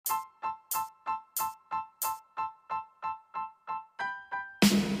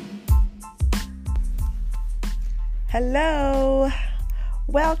Hello,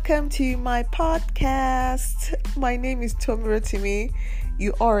 welcome to my podcast. My name is Tomi Rotimi.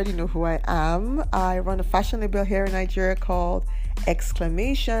 You already know who I am. I run a fashion label here in Nigeria called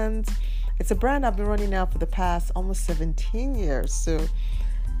Exclamations. It's a brand I've been running now for the past almost 17 years. So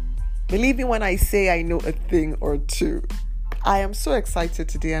believe me when I say I know a thing or two. I am so excited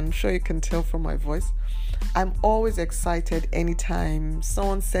today. I'm sure you can tell from my voice. I'm always excited anytime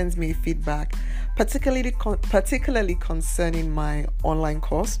someone sends me feedback, particularly concerning my online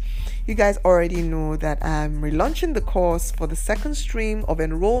course. You guys already know that I'm relaunching the course for the second stream of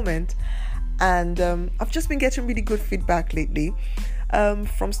enrollment, and I've just been getting really good feedback lately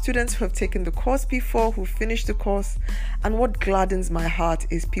from students who have taken the course before, who finished the course. And what gladdens my heart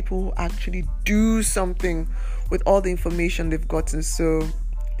is people who actually do something with all the information they've gotten. So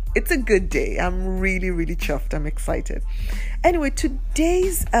it's a good day. I'm really chuffed. I'm excited. Anyway,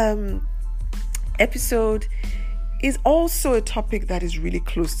 today's episode is also a topic that is really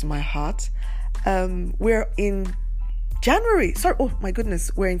close to my heart. We're in January. Oh my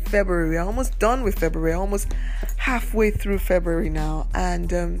goodness, we're in February. We're almost done with February. Almost halfway through February now.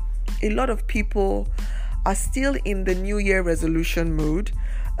 And a lot of people are still in the New Year resolution mode.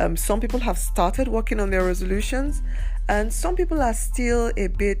 Some people have started working on their resolutions, and some people are still a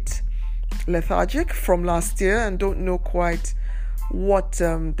bit lethargic from last year and don't know quite what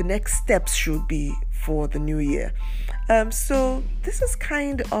the next steps should be for the new year. So this is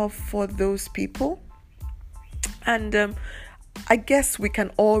kind of for those people. And I guess we can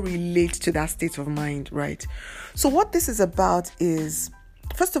all relate to that state of mind, right? So what this is about is,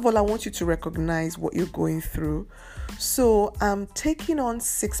 first of all, I want you to recognize what you're going through. So I'm taking on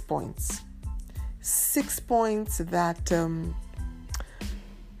 6 points. 6 points that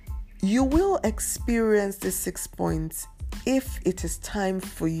you will experience the 6 points if it is time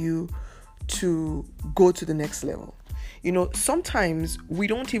for you to go to the next level. You know, sometimes we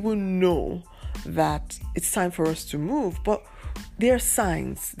don't even know that it's time for us to move, but there are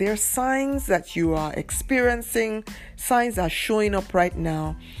signs. There are signs that you are experiencing, signs are showing up right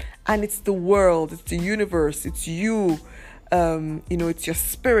now. And it's the world, it's the universe, it's you, it's your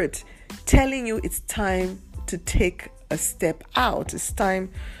spirit telling you it's time to take a step out. It's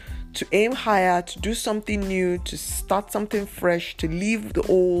time to aim higher, to do something new, to start something fresh, to leave the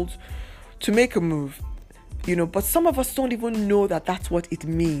old, to make a move. But some of us don't even know that that's what it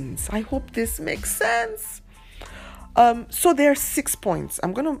means. I hope this makes sense. So there are 6 points.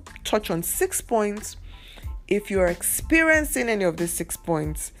 I'm going to touch on 6 points. If you are experiencing any of these 6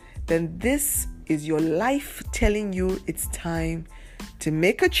 points, then this is your life telling you it's time to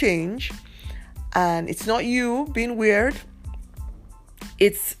make a change. And it's not you being weird.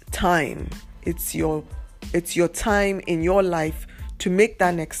 It's time. It's your time in your life to make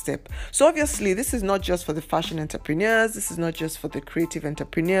that next step. So obviously, this is not just for the fashion entrepreneurs. This is not just for the creative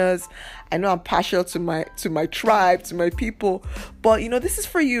entrepreneurs. I know I'm partial to my tribe, to my people, but this is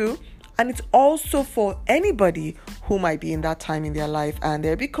for you. And it's also for anybody who might be in that time in their life and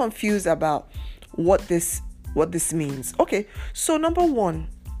they're a bit confused about what this means. Okay, so number 1,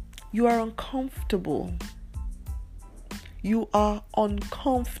 you are uncomfortable. You are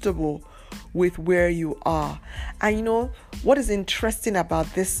uncomfortable with where you are. And what is interesting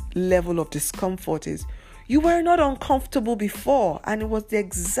about this level of discomfort is you were not uncomfortable before, and it was the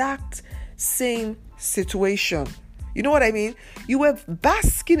exact same situation. You know what I mean? You were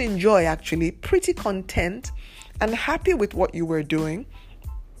basking in joy, actually, pretty content and happy with what you were doing.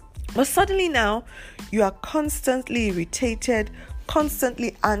 But suddenly now, you are constantly irritated,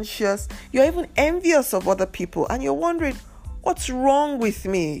 constantly anxious. You're even envious of other people, and you're wondering, what's wrong with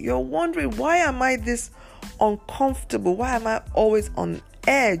me? You're wondering, why am I this uncomfortable? Why am I always on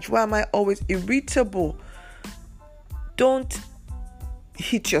edge? Why am I always irritable? Don't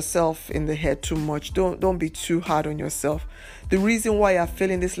hit yourself in the head too much. Don't be too hard on yourself. The reason why you're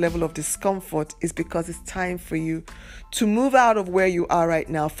feeling this level of discomfort is because it's time for you to move out of where you are right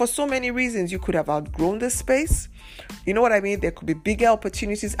now. For so many reasons, you could have outgrown this space. You know what I mean? There could be bigger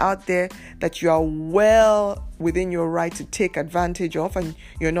opportunities out there that you are well within your right to take advantage of, and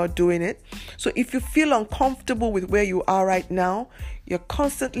you're not doing it. So if you feel uncomfortable with where you are right now, you're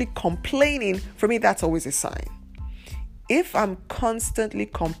constantly complaining. For me, that's always a sign. If I'm constantly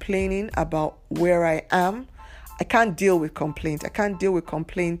complaining about where I am, I can't deal with complaint. I can't deal with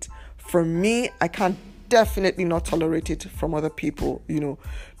complaint from me. I can't definitely not tolerate it from other people.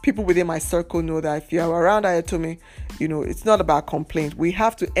 People within my circle know that if you're around Ayatomi, it's not about complaint. We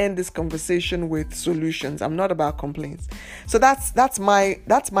have to end this conversation with solutions. I'm not about complaints. So that's my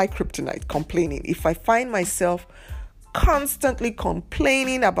kryptonite, complaining. If I find myself constantly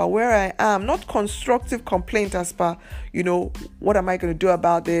complaining about where I am, not constructive complaint as per, what am I going to do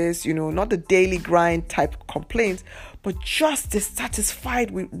about this, not the daily grind type complaint, but just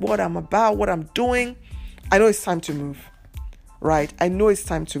dissatisfied with what I'm about, what I'm doing, I know it's time to move, right? I know it's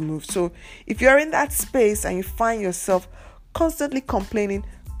time to move. So if you're in that space and you find yourself constantly complaining,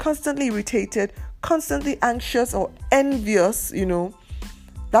 constantly irritated, constantly anxious or envious,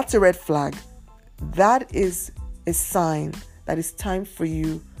 that's a red flag. That is a sign that it's time for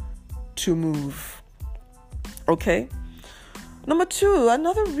you to move. Okay? Number 2,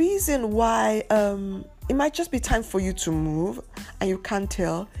 another reason why it might just be time for you to move and you can't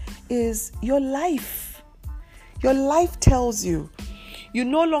tell is your life. Your life tells you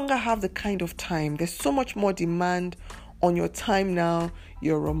no longer have the kind of time. There's so much more demand on your time now.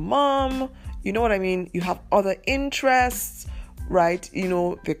 You're a mom, you know what I mean? You have other interests, right?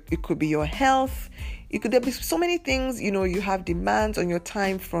 It could be your health. There be so many things, you have demands on your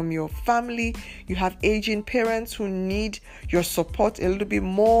time from your family. You have aging parents who need your support a little bit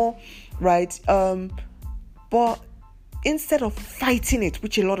more, right? But instead of fighting it,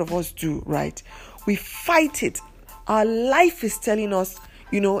 which a lot of us do, right? We fight it. Our life is telling us,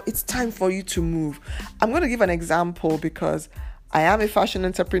 it's time for you to move. I'm going to give an example because I am a fashion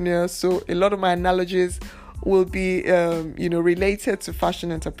entrepreneur. So a lot of my analogies will be, related to fashion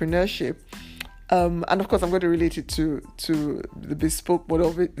entrepreneurship. And of course, I'm going to relate it to the bespoke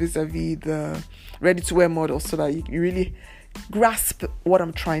model vis-a-vis the ready-to-wear model so that you really grasp what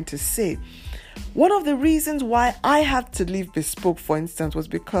I'm trying to say. One of the reasons why I had to leave bespoke, for instance, was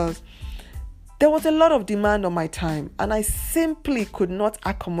because there was a lot of demand on my time and I simply could not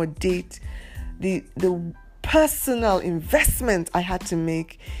accommodate the personal investment I had to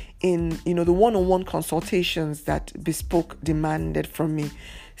make in, the one-on-one consultations that bespoke demanded from me.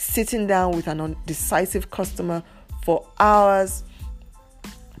 Sitting down with an undecisive customer for hours,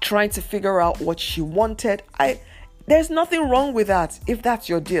 trying to figure out what she wanted. There's nothing wrong with that if that's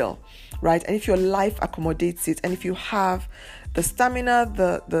your deal, right? And if your life accommodates it, and if you have the stamina,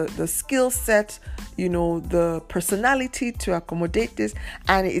 the skill set, the personality to accommodate this,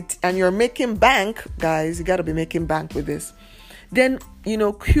 and you're making bank, guys, you got to be making bank with this. Then,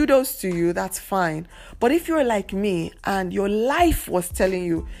 kudos to you, that's fine. But if you're like me and your life was telling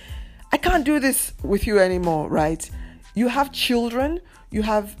you, I can't do this with you anymore, right? You have children, you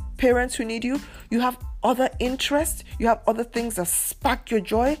have parents who need you, you have other interests, you have other things that spark your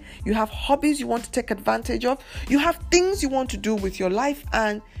joy, you have hobbies you want to take advantage of, you have things you want to do with your life,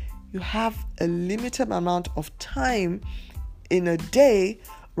 and you have a limited amount of time in a day,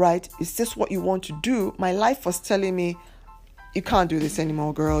 right? Is this what you want to do? My life was telling me, you can't do this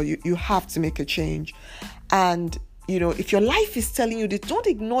anymore, girl. You have to make a change. And, if your life is telling you this, don't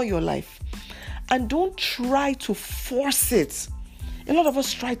ignore your life. And don't try to force it. A lot of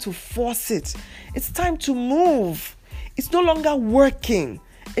us try to force it. It's time to move. It's no longer working.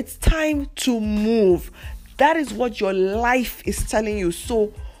 It's time to move. That is what your life is telling you.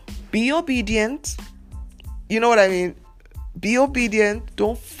 So be obedient. You know what I mean? Be obedient.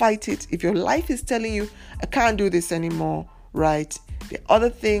 Don't fight it. If your life is telling you, I can't do this anymore, right? The other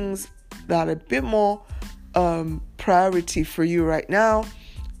things that are a bit more priority for you right now,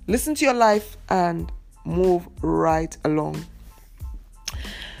 listen to your life and move right along.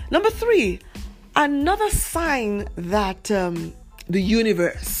 Number 3, another sign that the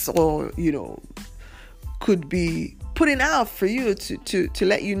universe or could be putting out for you to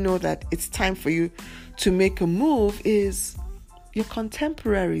let you know that it's time for you to make a move is your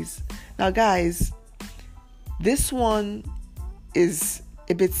contemporaries. Now, guys, this one is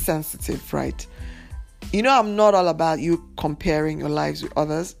a bit sensitive, right? I'm not all about you comparing your lives with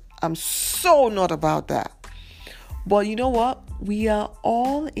others. I'm so not about that. But you know what? We are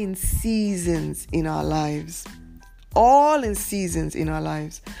all in seasons in our lives. All in seasons in our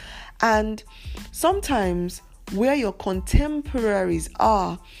lives. And sometimes where your contemporaries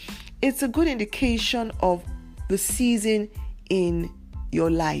are, it's a good indication of the season in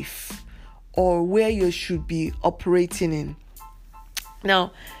your life or where you should be operating in.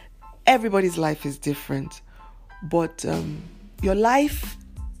 Now, everybody's life is different, but your life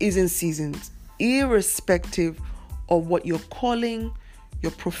is in seasons, irrespective of what your calling,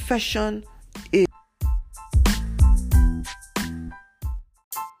 your profession is.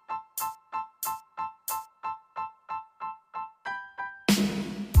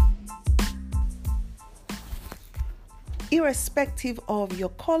 Irrespective of your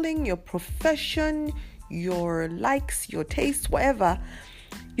calling, your profession, your likes, your tastes, whatever,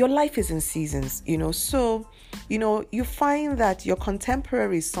 your life is in seasons, So you find that your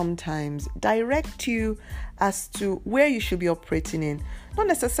contemporaries sometimes direct you as to where you should be operating in. Not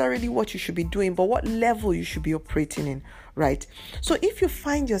necessarily what you should be doing, but what level you should be operating in, right? So if you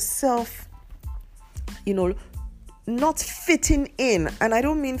find yourself, not fitting in, and I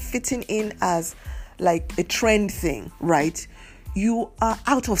don't mean fitting in as like a trend thing, right? You are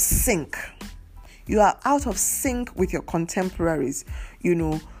out of sync. You are out of sync with your contemporaries.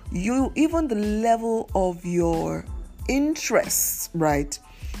 Even the level of your interests, right?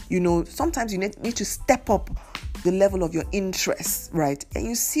 Sometimes you need to step up the level of your interests, right? And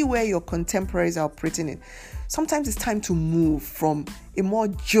you see where your contemporaries are operating in. Sometimes it's time to move from a more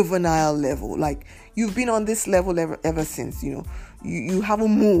juvenile level. Like, you've been on this level ever since, you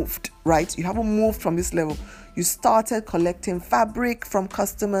haven't moved, right? You haven't moved from this level. You started collecting fabric from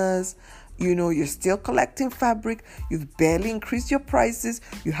customers. You're still collecting fabric. You've barely increased your prices.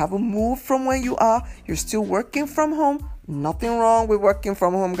 You haven't moved from where you are. You're still working from home. Nothing wrong with working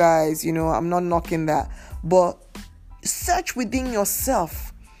from home, guys. I'm not knocking that. But search within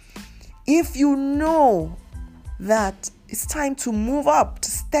yourself. If you know that it's time to move up, to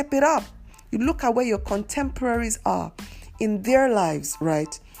step it up, you look at where your contemporaries are in their lives,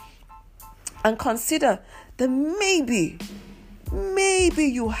 right? And consider that maybe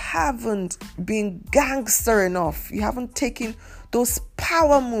you haven't been gangster enough. You haven't taken those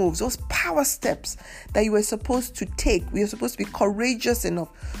power moves, those power steps that you were supposed to take. We are supposed to be courageous enough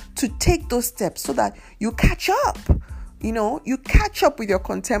to take those steps so that you catch up. You catch up with your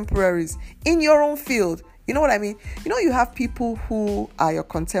contemporaries in your own field. You know what I mean? You have people who are your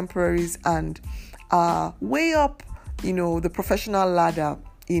contemporaries and are way up, the professional ladder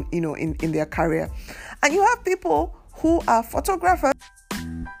in their career. And you have people who are photographers.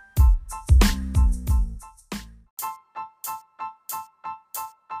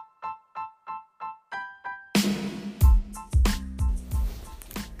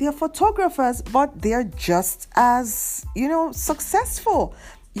 They're photographers, but they're just as, successful.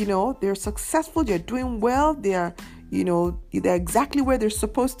 They're successful, they're doing well, they're exactly where they're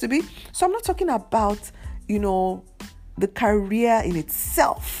supposed to be. So I'm not talking about, the career in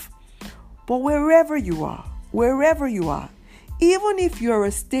itself, but wherever you are, even if you're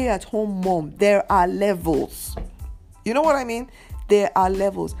a stay-at-home mom, there are levels. You know what I mean? There are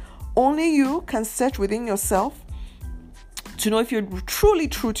levels. Only you can search within yourself to know if you're truly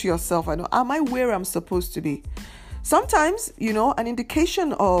true to yourself. Am I where I'm supposed to be? Sometimes, an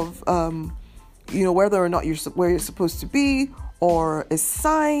indication of, whether or not you're where you're supposed to be, or a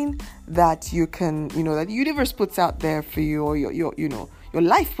sign that you can, that the universe puts out there for you, or your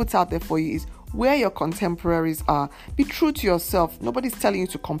life puts out there for you, is where your contemporaries are. Be true to yourself. Nobody's telling you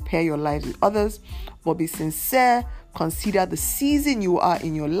to compare your lives with others, but be sincere. Consider the season you are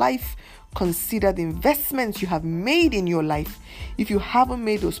in your life. Consider the investments you have made in your life. If you haven't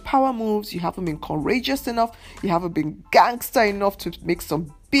made those power moves, you haven't been courageous enough, you haven't been gangster enough to make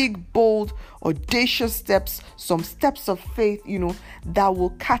some big, bold, audacious steps, some steps of faith, that will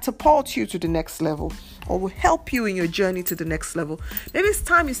catapult you to the next level, or will help you in your journey to the next level. Maybe it's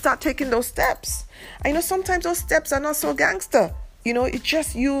time you start taking those steps. Sometimes those steps are not so gangster. It's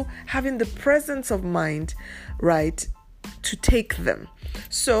just you having the presence of mind, right, to take them.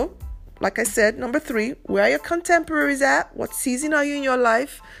 So, like I said, number 3, where are your contemporaries at? What season are you in your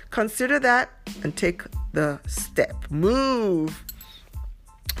life? Consider that and take the step. Move.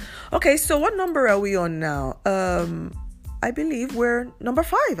 Okay, so what number are we on now? I believe we're number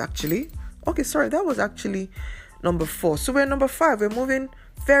 5, actually. Okay, sorry, that was actually number 4. So we're number 5. We're moving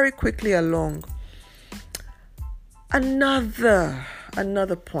very quickly along. Another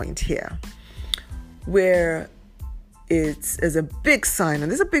point here where it is a big sign,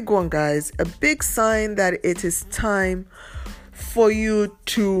 and this is a big one, guys, a big sign that it is time for you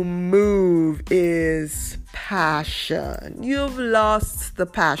to move, is passion. You've lost the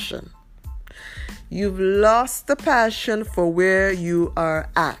passion. You've lost the passion for where you are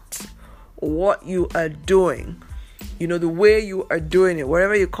at, what you are doing, the way you are doing it,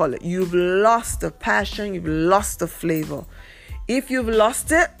 whatever you call it. You've lost the passion. You've lost the flavor. If you've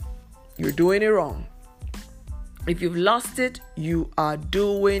lost it, you're doing it wrong. If you've lost it, you are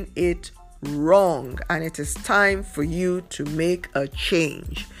doing it wrong. And it is time for you to make a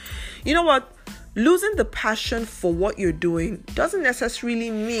change. You know what? Losing the passion for what you're doing doesn't necessarily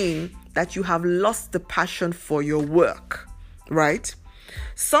mean that you have lost the passion for your work, right?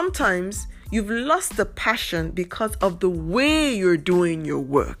 Sometimes you've lost the passion because of the way you're doing your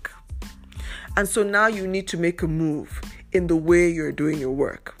work. And so now you need to make a move in the way you're doing your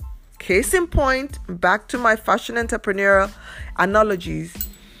work. Case in point, back to my fashion entrepreneurial analogies.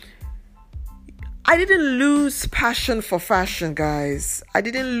 I didn't lose passion for fashion, guys. I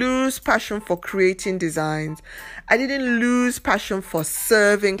didn't lose passion for creating designs. I didn't lose passion for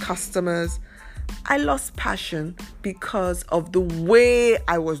serving customers. I lost passion because of the way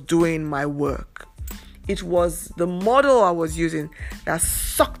I was doing my work. It was the model I was using that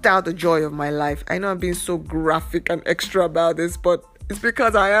sucked out the joy of my life. I know I'm being so graphic and extra about this, but it's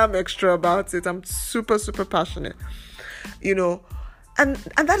because I am extra about it. I'm super, super passionate, And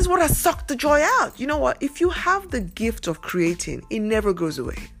that is what has sucked the joy out. You know what? If you have the gift of creating, it never goes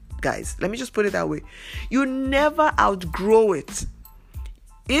away. Guys, let me just put it that way. You never outgrow it.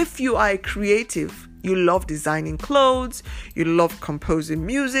 If you are a creative, you love designing clothes, you love composing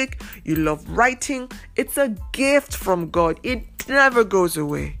music, you love writing. It's a gift from God. It never goes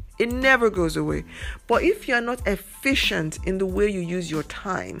away. It never goes away. But if you're not efficient in the way you use your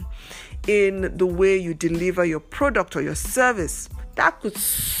time, in the way you deliver your product or your service, that could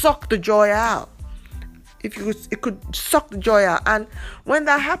suck the joy out. It could suck the joy out. And when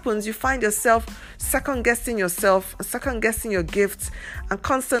that happens, you find yourself second-guessing yourself, second-guessing your gifts, and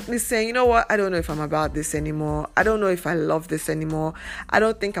constantly saying, you know what, I don't know if I'm about this anymore. I don't know if I love this anymore. I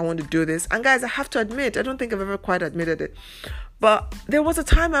don't think I want to do this. And guys, I have to admit, I don't think I've ever quite admitted it, but there was a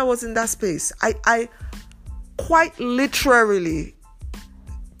time I was in that space. I quite literally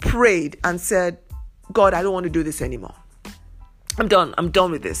prayed and said, God, I don't want to do this anymore. I'm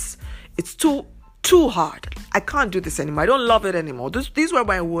done with this. It's too hard. I can't do this anymore. I don't love it anymore. These were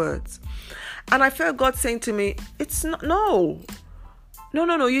my words. And I felt God saying to me, it's not, no,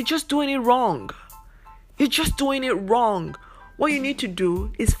 you're just doing it wrong. You're just doing it wrong. What you need to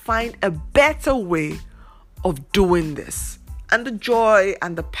do is find a better way of doing this. And the joy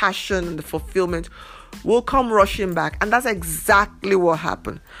and the passion and the fulfillment will come rushing back. And that's exactly what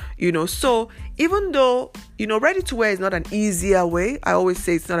happened. So even though, ready to wear is not an easier way. I always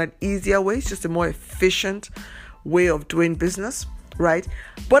say it's not an easier way. It's just a more efficient way of doing business, right?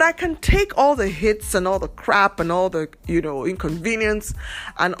 But I can take all the hits and all the crap and all the, inconvenience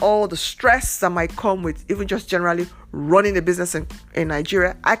and all the stress that might come with even just generally running a business in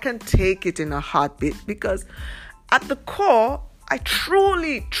Nigeria. I can take it in a heartbeat because at the core, I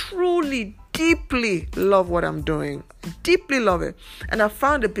truly, truly, deeply love what I'm doing. Deeply love it. And I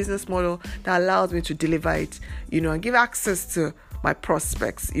found a business model that allows me to deliver it, and give access to my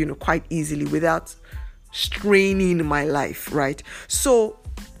prospects, quite easily without straining my life, right? So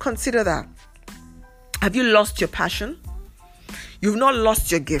consider that. Have you lost your passion? You've not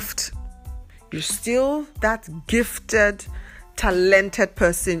lost your gift. You're still that gifted, talented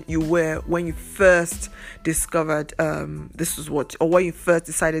person you were when you first discovered this was what, or when you first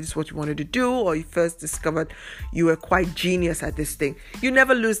decided this is what you wanted to do, or you first discovered you were quite genius at this thing. You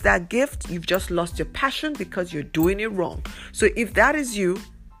never lose that gift. You've just lost your passion because you're doing it wrong. So if that is you,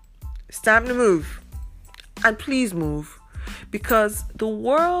 it's time to move. And please move, because the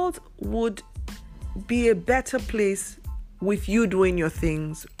world would be a better place with you doing your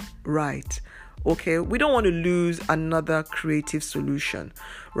things right. Okay, we don't want to lose another creative solution,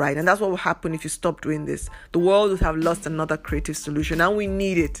 right? And that's what will happen if you stop doing this. The world would have lost another creative solution, and we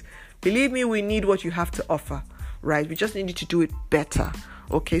need it. Believe me, we need what you have to offer, right? We just need you to do it better.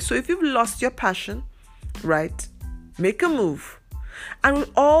 Okay, so if you've lost your passion, right, make a move. And with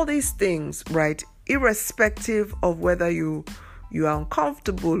all these things, right, irrespective of whether you are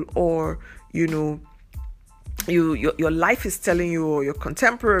uncomfortable or your life is telling you, or your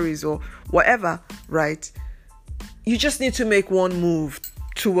contemporaries or whatever, right? You just need to make one move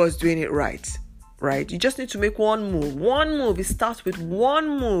towards doing it right? You just need to make one move. One move. It starts with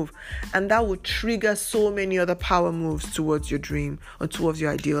one move, and that will trigger so many other power moves towards your dream or towards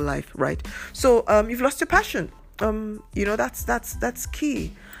your ideal life, right? So you've lost your passion. That's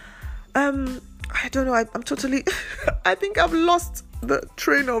key. I don't know. I'm totally. I think I've lost the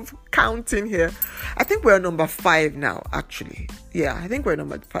train of counting here. I think we're number 5 now, actually. Yeah, I think we're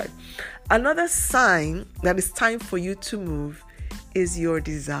number 5. Another sign that it's time for you to move is your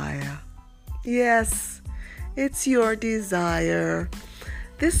desire. Yes, it's your desire.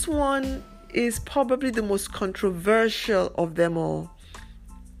 This one is probably the most controversial of them all.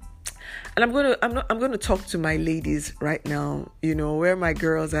 And I'm going to talk to my ladies right now, where my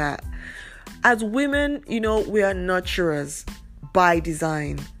girls at. As women, we are nurturers by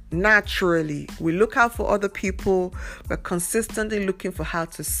design. Naturally, we look out for other people. We're consistently looking for how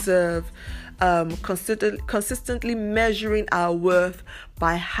to serve, consistently measuring our worth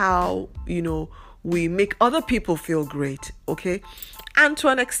by how, we make other people feel great. Okay. And to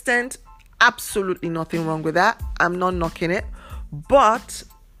an extent, absolutely nothing wrong with that. I'm not knocking it. But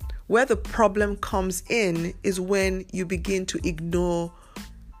where the problem comes in is when you begin to ignore,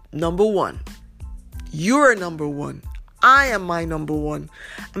 number one, You're number one. I am my number one.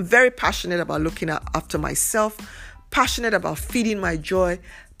 I'm very passionate about looking after myself, passionate about feeding my joy,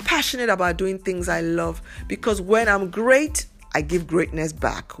 passionate about doing things I love, because when I'm great, I give greatness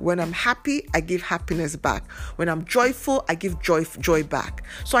back. When I'm happy, I give happiness back. When I'm joyful, I give joy back.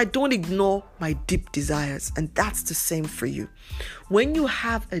 So I don't ignore my deep desires. And that's the same for you. When you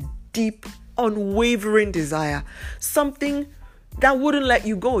have a deep, unwavering desire, something that wouldn't let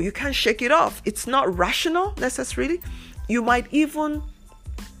you go, you can't shake it off. It's not rational necessarily. You might even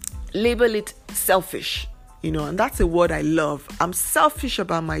label it selfish, and that's a word I love. I'm selfish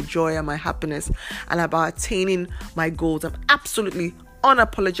about my joy and my happiness and about attaining my goals. I'm absolutely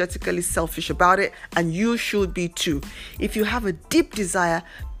unapologetically selfish about it, and you should be too. If you have a deep desire,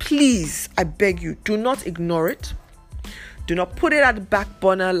 please, I beg you, do not ignore it. Do not put it at the back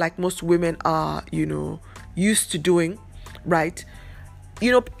burner like most women are, used to doing, right?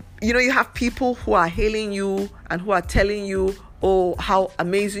 You have people who are hailing you and who are telling you, oh, how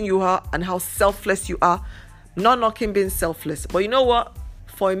amazing you are and how selfless you are. Not knocking being selfless, but you know what?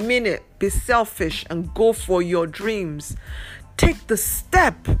 For a minute, be selfish and go for your dreams. Take the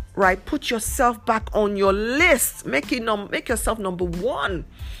step, right? Put yourself back on your list. Make yourself number one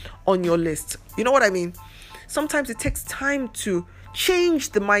on your list. You know what I mean? Sometimes it takes time to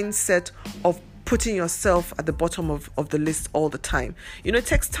change the mindset of putting yourself at the bottom of the list all the time. It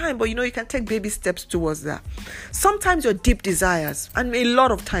takes time, but you can take baby steps towards that. Sometimes your deep desires, and a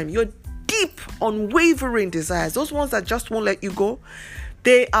lot of time, your deep, unwavering desires, those ones that just won't let you go,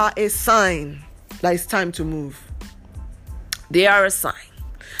 they are a sign that it's time to move. They are a sign.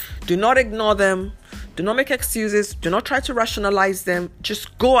 Do not ignore them. Do not make excuses. Do not try to rationalize them.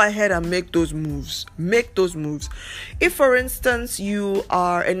 Just go ahead and make those moves. Make those moves. If, for instance, you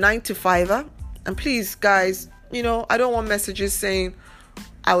are a 9-to-5er, and please, guys, I don't want messages saying,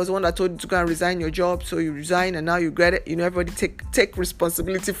 I was the one that told you to go and resign your job, so you resign and now you regret it. Everybody take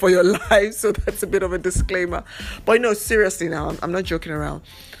responsibility for your life. So that's a bit of a disclaimer. But seriously now, I'm not joking around.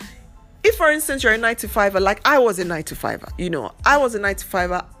 If, for instance, you're a 9-to-5er, like I was a 9-to-5er, I was a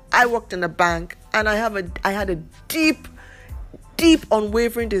 9-to-5er. I worked in a bank, and I had a deep,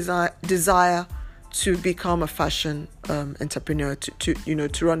 unwavering desire to become a fashion entrepreneur,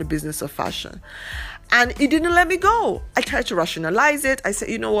 to run a business of fashion. And it didn't let me go. I tried to rationalize it. I said,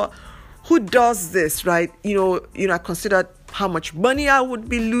 you know what? Who does this, right? I considered how much money I would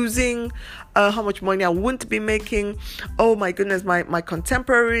be losing, how much money I wouldn't be making. Oh my goodness, my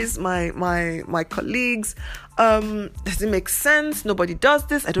contemporaries, my colleagues. Does it make sense? Nobody does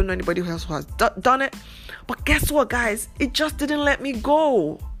this. I don't know anybody else who has done it. But guess what, guys? It just didn't let me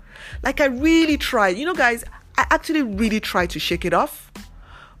go. Like I really tried. Guys, I actually really tried to shake it off.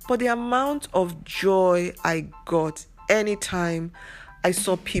 But the amount of joy I got anytime I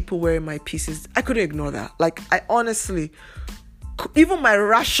saw people wearing my pieces, I couldn't ignore that. Like I honestly, even my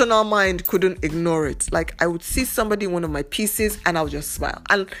rational mind couldn't ignore it. Like I would see somebody in one of my pieces and I would just smile.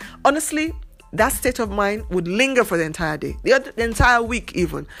 And honestly, that state of mind would linger for the entire day, the entire week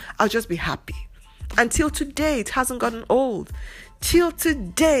even. I'll just be happy. Until today, it hasn't gotten old. Till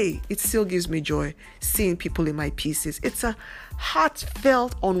today, it still gives me joy seeing people in my pieces. It's a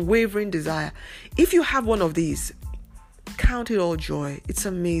heartfelt, unwavering desire. If you have one of these, count it all joy. It's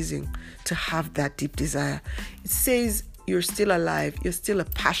amazing to have that deep desire. It says you're still alive. You're still a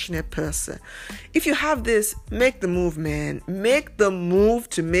passionate person. If you have this, make the move, man. Make the move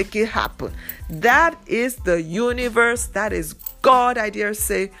to make it happen. That is the universe. That is God, I dare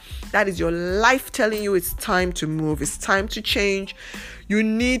say. That is your life telling you it's time to move. It's time to change. You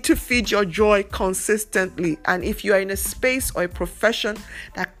need to feed your joy consistently. And if you are in a space or a profession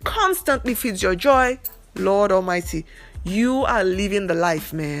that constantly feeds your joy, Lord Almighty, you are living the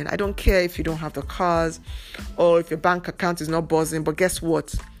life, man. I don't care if you don't have the cars or if your bank account is not buzzing, but guess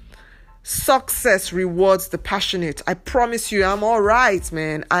what? Success rewards the passionate. I promise you, I'm all right,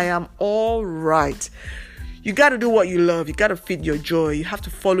 man. I am all right. You got to do what you love. You got to feed your joy. You have to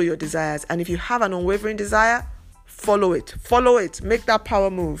follow your desires. And if you have an unwavering desire, follow it. Follow it. Make that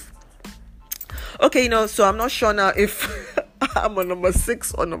power move. Okay, so I'm not sure now if I'm on number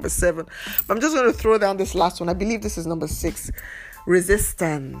 6 or number 7. But I'm just going to throw down this last one. I believe this is number 6.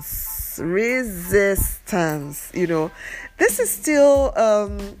 Resistance. This is still,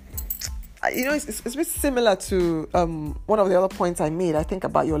 it's a bit similar to one of the other points I made, I think,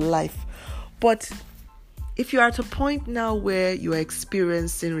 about your life. But if you're at a point now where you are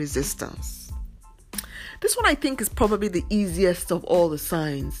experiencing resistance, this one I think is probably the easiest of all the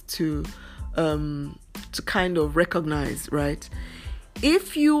signs to kind of recognize, right?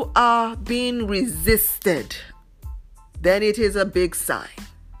 If you are being resisted, then it is a big sign.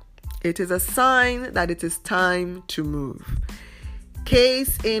 It is a sign that it is time to move.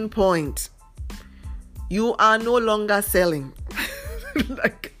 Case in point, you are no longer selling.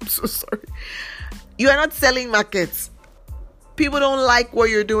 I'm so sorry. You are not selling markets. People don't like what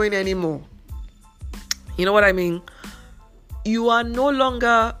you're doing anymore. You know what I mean? You are no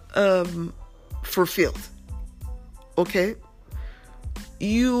longer fulfilled. Okay?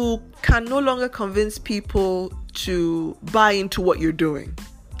 You can no longer convince people to buy into what you're doing.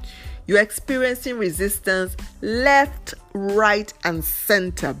 You're experiencing resistance left, right, and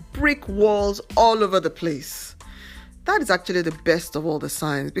center. Brick walls all over the place. That is actually the best of all the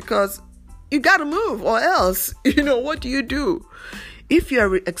signs, because you got to move, or else, what do you do? If you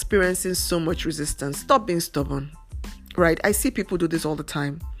are experiencing so much resistance, stop being stubborn, right? I see people do this all the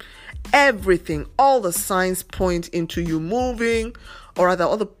time. Everything, all the signs point into you moving, or rather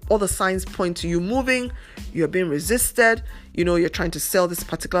all the signs point to you moving. You're being resisted. You're trying to sell this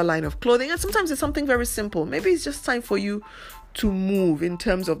particular line of clothing. And sometimes it's something very simple. Maybe it's just time for you to move in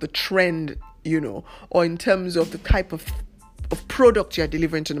terms of the trend, or in terms of the type of product you're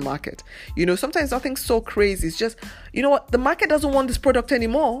delivering to the market. Sometimes nothing so crazy. It's just, the market doesn't want this product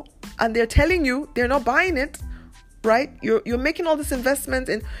anymore. And they're telling you they're not buying it. Right? You're making all this investment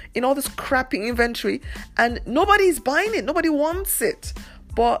in all this crappy inventory, and nobody's buying it. Nobody wants it.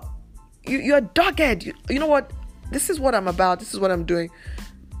 But you're dogged. You know what? This is what I'm about. This is what I'm doing.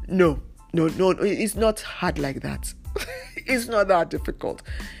 No. It's not hard like that. It's not that difficult.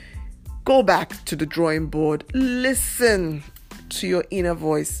 Go back to the drawing board. Listen to your inner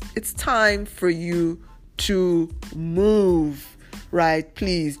voice. It's time for you to move. Right?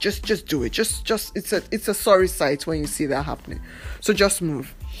 Please, just do it. Just it's a sorry sight when you see that happening. So just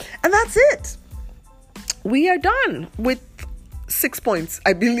move. And that's it. We are done with 6 points,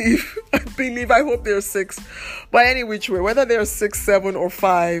 I believe. I hope there are 6. But any which way, whether there are 6, 7, or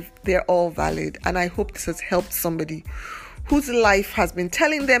 5, they're all valid. And I hope this has helped somebody whose life has been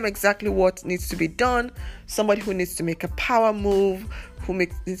telling them exactly what needs to be done. Somebody who needs to make a power move, who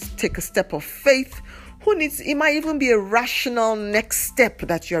needs to take a step of faith, it might even be a rational next step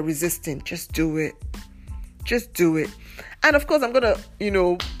that you're resisting. Just do it. Just do it. And of course, I'm going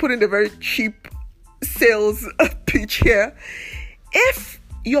to, put in the very cheap sales pitch here. If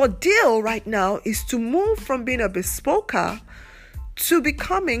your deal right now is to move from being a bespoker to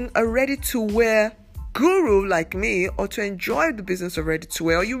becoming a ready-to-wear guru like me, or to enjoy the business of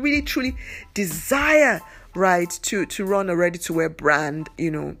ready-to-wear, or you really truly desire, right, to run a ready-to-wear brand,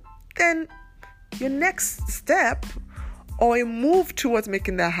 then your next step or a move towards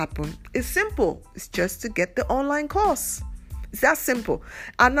making that happen is simple. It's just to get the online course. It's that simple.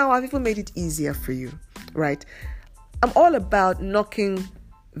 And now I've even made it easier for you, right? I'm all about knocking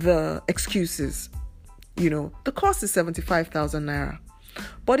the excuses. The cost is 75,000 naira.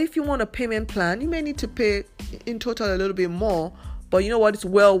 But if you want a payment plan, you may need to pay in total a little bit more. But you know what? It's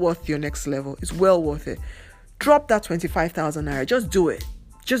well worth your next level. It's well worth it. Drop that 25,000 naira. Just do it.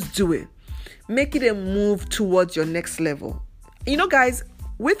 Just do it. Make it a move towards your next level. Guys,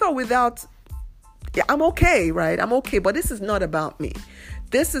 with or without, I'm okay, right? I'm okay. But this is not about me.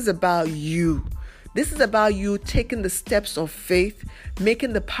 This is about you. This is about you taking the steps of faith,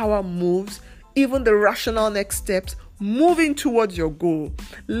 making the power moves, even the rational next steps, moving towards your goal,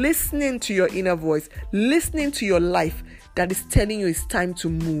 listening to your inner voice, listening to your life that is telling you it's time to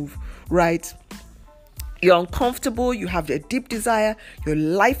move, right? You're uncomfortable, you have a deep desire, your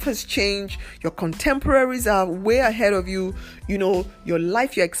life has changed, your contemporaries are way ahead of you, your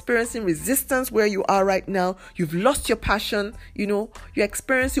life, you're experiencing resistance where you are right now, you've lost your passion, you're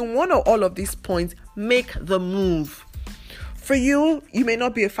experiencing one or all of these points. Make the move. For you may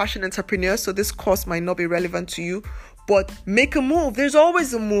not be a fashion entrepreneur, so this course might not be relevant to you, but make a move. There's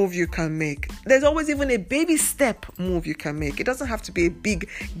always a move you can make. There's always even a baby step move you can make. It doesn't have to be a big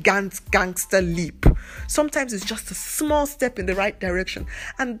gangster leap. Sometimes it's just a small step in the right direction,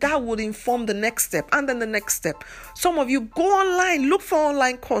 and that would inform the next step and then the next step. Some of you go online, look for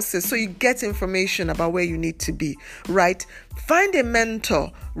online courses so you get information about where you need to be, right? Find a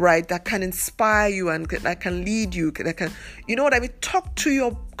mentor, right, that can inspire you and that can lead you, that can, talk to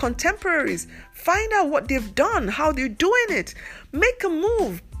your contemporaries. Find out what they've done, how they're doing it. Make a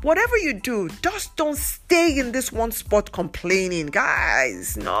move. Whatever you do, just don't stay in this one spot complaining.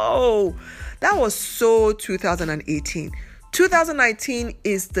 Guys, no. That was so 2018. 2019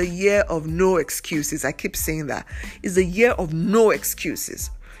 is the year of no excuses. I keep saying that. It's the year of no excuses.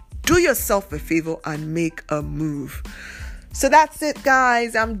 Do yourself a favor and make a move. So that's it,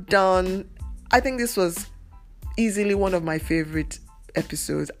 guys. I'm done. I think this was easily one of my favorite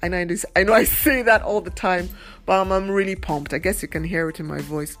episodes. And I know I say that all the time, but I'm really pumped. I guess you can hear it in my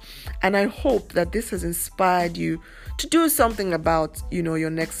voice. And I hope that this has inspired you to do something about, your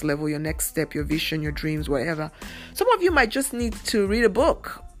next level, your next step, your vision, your dreams, whatever. Some of you might just need to read a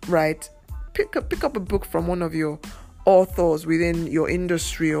book, right? Pick up a book from one of your authors within your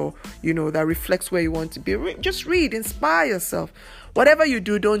industry, or that reflects where you want to be. Just read, inspire yourself. Whatever you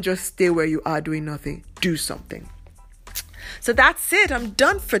do, don't just stay where you are doing nothing. Do something. So that's it. I'm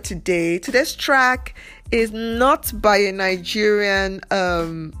done for today. Today's track is not by a Nigerian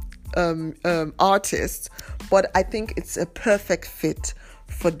artist, but I think it's a perfect fit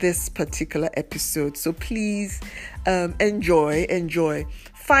for this particular episode. So please enjoy.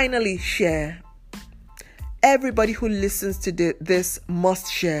 Finally, share. Everybody who listens to this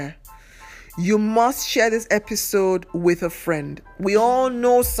must share. You must share this episode with a friend. We all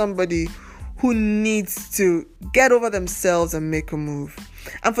know somebody who needs to get over themselves and make a move.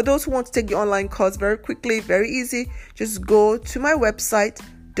 And for those who want to take the online course very quickly, very easy, just go to my website,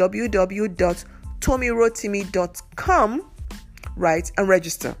 www.tomirotimi.com, right, and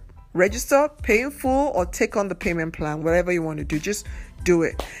register. Register, pay in full, or take on the payment plan, whatever you want to do. Just do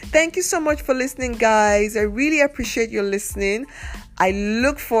it. Thank you so much for listening, guys. I really appreciate your listening. I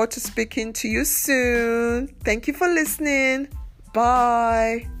look forward to speaking to you soon. Thank you for listening.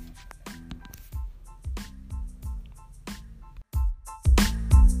 Bye.